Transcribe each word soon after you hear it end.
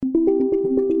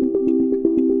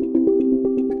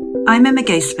I'm Emma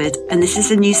Gaisford, and this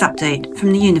is a news update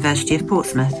from the University of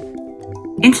Portsmouth.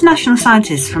 International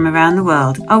scientists from around the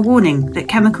world are warning that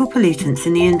chemical pollutants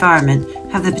in the environment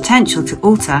have the potential to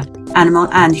alter animal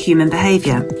and human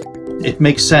behaviour. It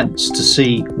makes sense to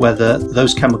see whether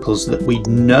those chemicals that we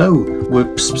know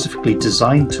were specifically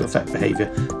designed to affect behaviour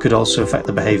could also affect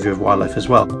the behaviour of wildlife as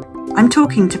well. I'm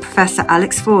talking to Professor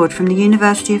Alex Ford from the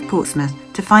University of Portsmouth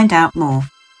to find out more.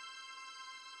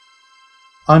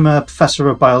 I'm a professor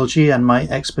of biology and my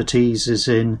expertise is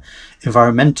in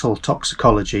environmental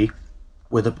toxicology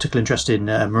with a particular interest in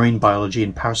marine biology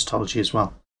and parasitology as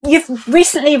well. You've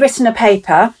recently written a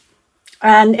paper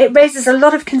and it raises a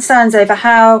lot of concerns over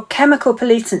how chemical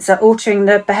pollutants are altering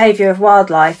the behaviour of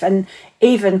wildlife and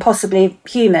even possibly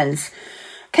humans.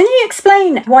 Can you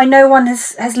explain why no one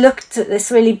has looked at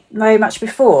this really very much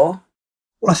before?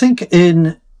 Well, I think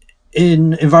in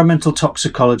environmental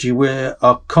toxicology, we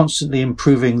are constantly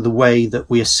improving the way that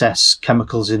we assess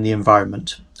chemicals in the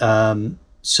environment.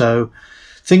 So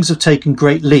things have taken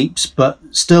great leaps, but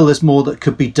still there's more that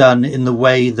could be done in the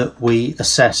way that we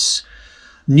assess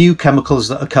new chemicals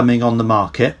that are coming on the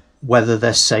market, whether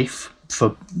they're safe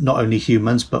for not only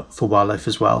humans, but for wildlife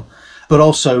as well, but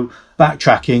also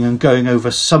backtracking and going over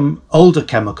some older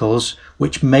chemicals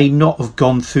which may not have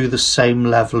gone through the same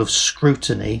level of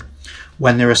scrutiny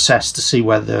when they're assessed to see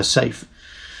whether they're safe.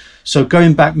 So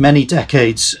going back many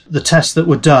decades, the tests that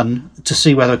were done to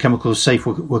see whether a chemical was safe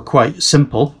were quite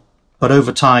simple. But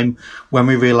over time, when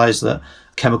we realised that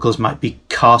chemicals might be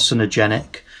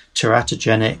carcinogenic,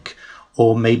 teratogenic,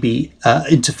 or maybe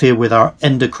interfere with our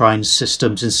endocrine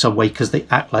systems in some way because they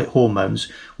act like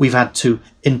hormones, we've had to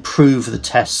improve the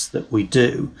tests that we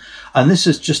do. And this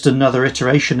is just another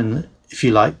iteration, if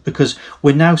you like, because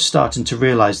we're now starting to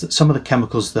realise that some of the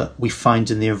chemicals that we find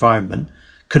in the environment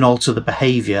can alter the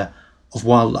behaviour of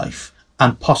wildlife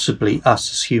and possibly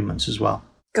us as humans as well.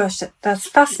 Gosh, that's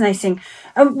fascinating.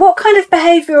 What kind of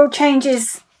behavioural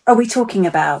changes are we talking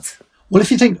about? Well, if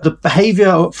you think the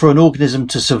behaviour for an organism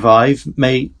to survive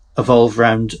may evolve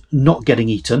around not getting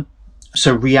eaten,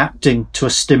 so reacting to a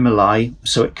stimuli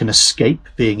so it can escape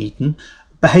being eaten.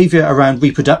 Behaviour around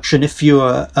reproduction, if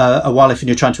you're a wildlife and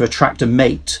you're trying to attract a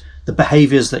mate, the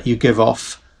behaviours that you give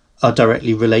off are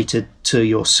directly related to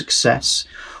your success.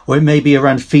 Or it may be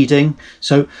around feeding.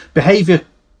 So behaviour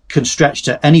can stretch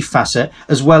to any facet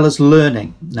as well as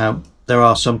learning. Now, there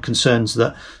are some concerns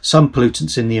that some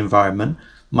pollutants in the environment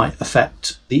might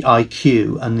affect the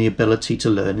IQ and the ability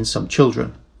to learn in some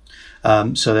children.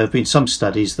 So there have been some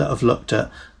studies that have looked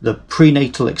at the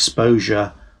prenatal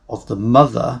exposure of the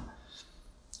mother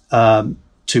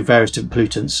to various different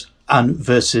pollutants and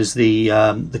versus the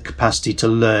capacity to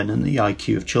learn and the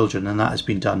IQ of children. And that has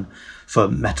been done for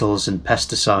metals and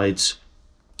pesticides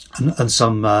and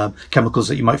some chemicals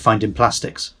that you might find in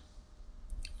plastics.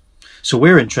 So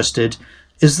we're interested,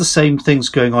 is the same things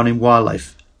going on in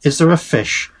wildlife? Is there a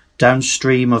fish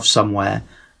downstream of somewhere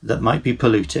that might be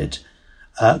polluted?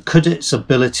 Could its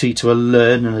ability to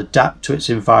learn and adapt to its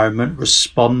environment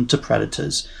respond to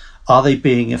predators? Are they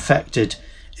being affected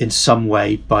in some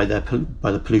way by the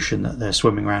pollution that they're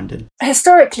swimming around in?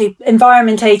 Historically,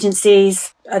 environment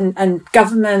agencies and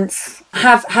governments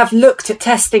have looked at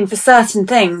testing for certain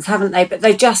things, haven't they? But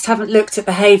they just haven't looked at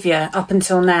behaviour up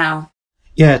until now.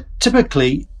 Yeah,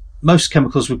 typically most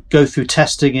chemicals would go through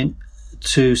testing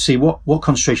to see what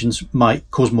concentrations might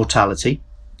cause mortality,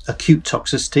 acute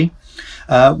toxicity,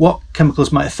 what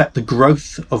chemicals might affect the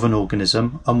growth of an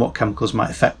organism, and what chemicals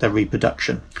might affect their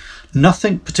reproduction.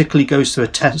 Nothing particularly goes through a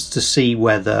test to see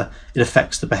whether it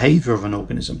affects the behaviour of an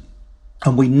organism.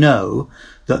 And we know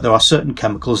that there are certain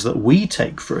chemicals that we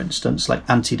take, for instance, like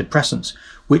antidepressants,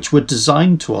 which were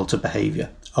designed to alter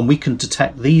behaviour, and we can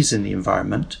detect these in the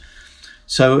environment.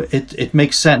 So it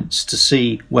makes sense to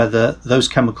see whether those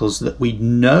chemicals that we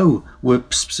know were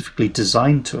specifically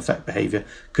designed to affect behaviour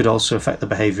could also affect the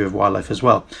behaviour of wildlife as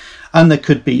well. And there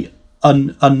could be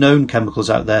unknown chemicals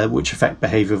out there which affect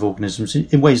behaviour of organisms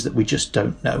in ways that we just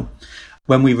don't know.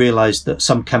 When we realised that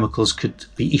some chemicals could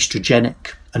be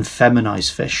estrogenic and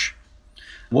feminise fish,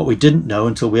 what we didn't know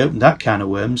until we opened that can of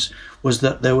worms was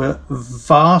that there were a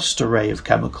vast array of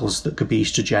chemicals that could be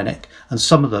estrogenic, and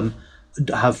some of them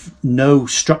have no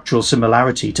structural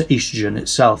similarity to estrogen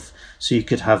itself. So you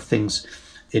could have things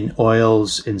in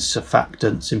oils, in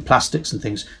surfactants, in plastics and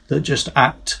things that just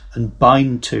act and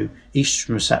bind to estrogen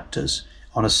receptors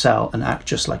on a cell and act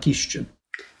just like estrogen.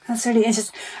 That's really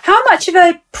interesting. How much of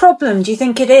a problem do you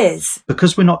think it is?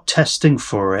 Because we're not testing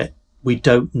for it, we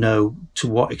don't know to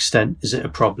what extent is it a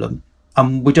problem.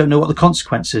 And we don't know what the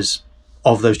consequences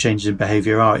of those changes in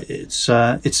behaviour are.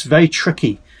 It's very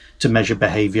tricky to measure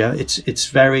behaviour. It's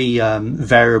very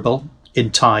variable in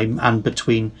time and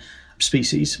between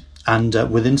species and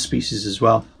within species as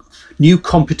well. New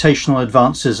computational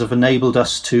advances have enabled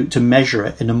us to measure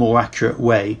it in a more accurate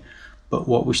way, but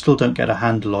what we still don't get a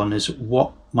handle on is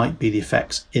what might be the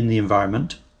effects in the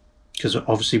environment, because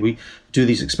obviously we do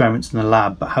these experiments in the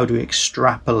lab, but how do we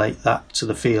extrapolate that to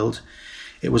the field?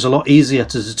 It was a lot easier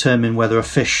to determine whether a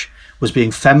fish was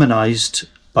being feminized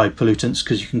by pollutants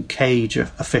because you can cage a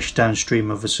fish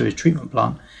downstream of a sewage treatment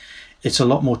plant. It's a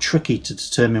lot more tricky to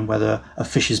determine whether a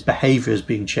fish's behaviour is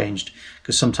being changed,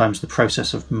 because sometimes the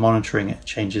process of monitoring it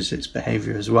changes its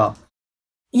behaviour as well.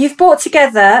 You've brought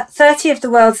together 30 of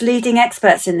the world's leading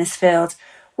experts in this field.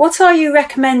 What are you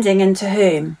recommending and to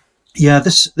whom? Yeah,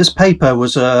 this paper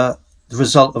was the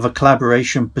result of a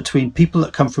collaboration between people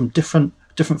that come from different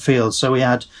fields. So we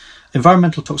had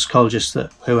environmental toxicologists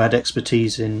who had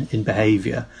expertise in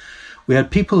behaviour. We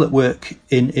had people that work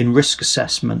in risk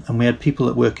assessment, and we had people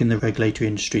that work in the regulatory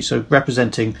industry, so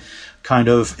representing kind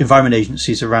of environment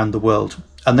agencies around the world.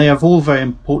 And they have all very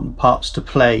important parts to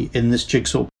play in this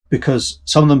jigsaw, because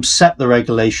some of them set the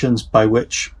regulations by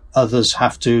which others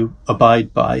have to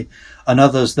abide by, and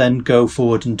others then go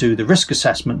forward and do the risk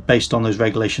assessment based on those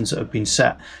regulations that have been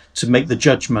set to make the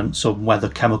judgments on whether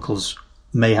chemicals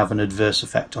may have an adverse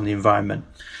effect on the environment.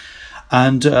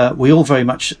 And we all very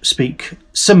much speak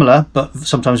similar, but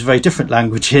sometimes very different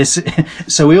languages.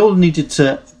 So we all needed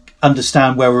to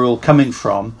understand where we're all coming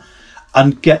from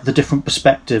and get the different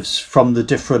perspectives from the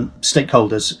different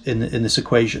stakeholders in this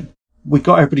equation. We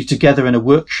got everybody together in a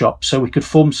workshop so we could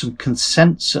form some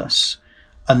consensus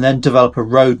and then develop a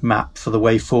roadmap for the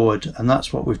way forward. And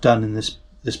that's what we've done in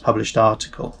this published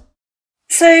article.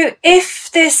 So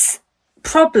if this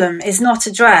problem is not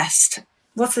addressed,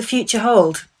 what's the future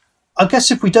hold? I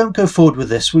guess if we don't go forward with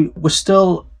this, we're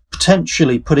still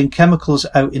potentially putting chemicals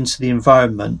out into the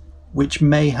environment which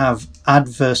may have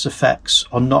adverse effects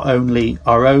on not only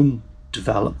our own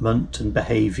development and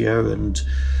behaviour and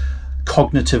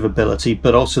cognitive ability,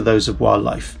 but also those of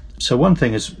wildlife. So one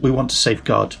thing is we want to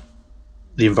safeguard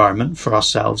the environment for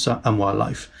ourselves and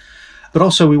wildlife, but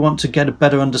also we want to get a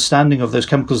better understanding of those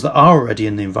chemicals that are already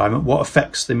in the environment, what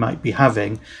effects they might be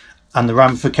having, and the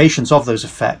ramifications of those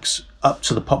effects up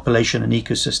to the population and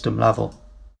ecosystem level.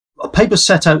 A paper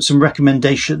set out some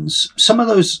recommendations. Some of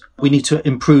those we need to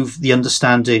improve the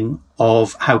understanding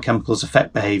of how chemicals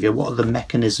affect behaviour, what are the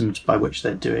mechanisms by which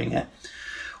they're doing it.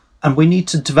 And we need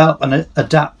to develop and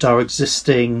adapt our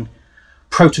existing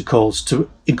protocols to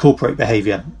incorporate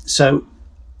behaviour. So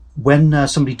when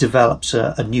somebody develops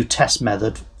a new test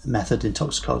method in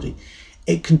toxicology,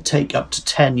 it can take up to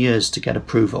 10 years to get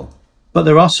approval. But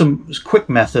there are some quick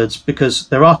methods, because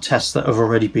there are tests that have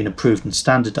already been approved and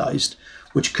standardised,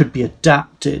 which could be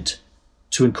adapted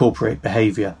to incorporate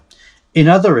behaviour. In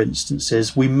other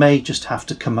instances, we may just have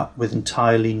to come up with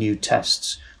entirely new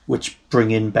tests which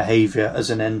bring in behaviour as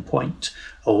an endpoint,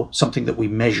 or something that we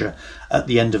measure at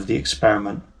the end of the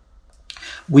experiment.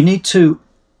 We need to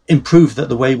improve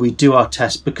the way we do our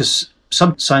tests, because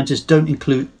some scientists don't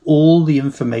include all the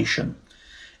information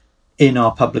in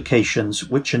our publications,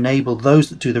 which enable those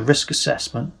that do the risk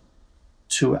assessment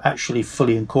to actually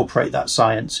fully incorporate that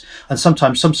science. And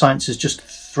sometimes some science is just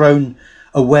thrown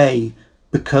away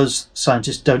because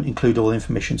scientists don't include all the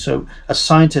information. So as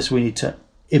scientists, we need to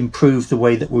improve the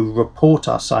way that we report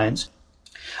our science.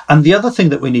 And the other thing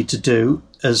that we need to do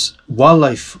as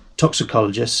wildlife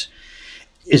toxicologists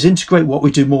is integrate what we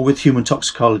do more with human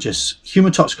toxicologists.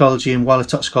 Human toxicology and wildlife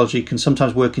toxicology can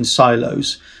sometimes work in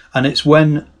silos, and it's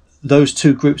when those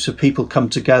two groups of people come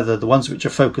together, the ones which are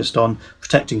focused on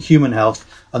protecting human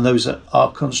health and those that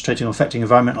are concentrating on affecting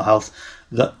environmental health,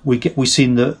 that we've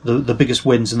seen the biggest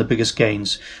wins and the biggest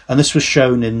gains. And this was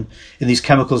shown in these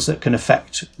chemicals that can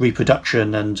affect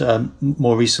reproduction, and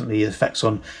more recently effects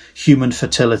on human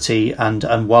fertility and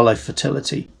wildlife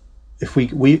fertility. If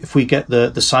we get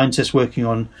the scientists working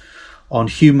on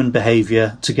human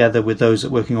behaviour together with those that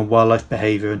are working on wildlife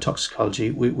behaviour and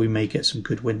toxicology, we may get some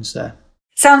good wins there.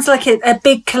 Sounds like a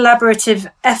big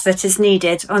collaborative effort is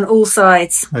needed on all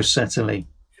sides. Most certainly.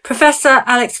 Professor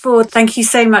Alex Ford, thank you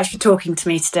so much for talking to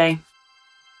me today.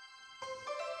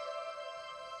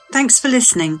 Thanks for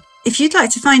listening. If you'd like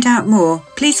to find out more,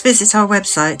 please visit our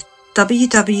website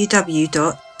www.port.ac.uk.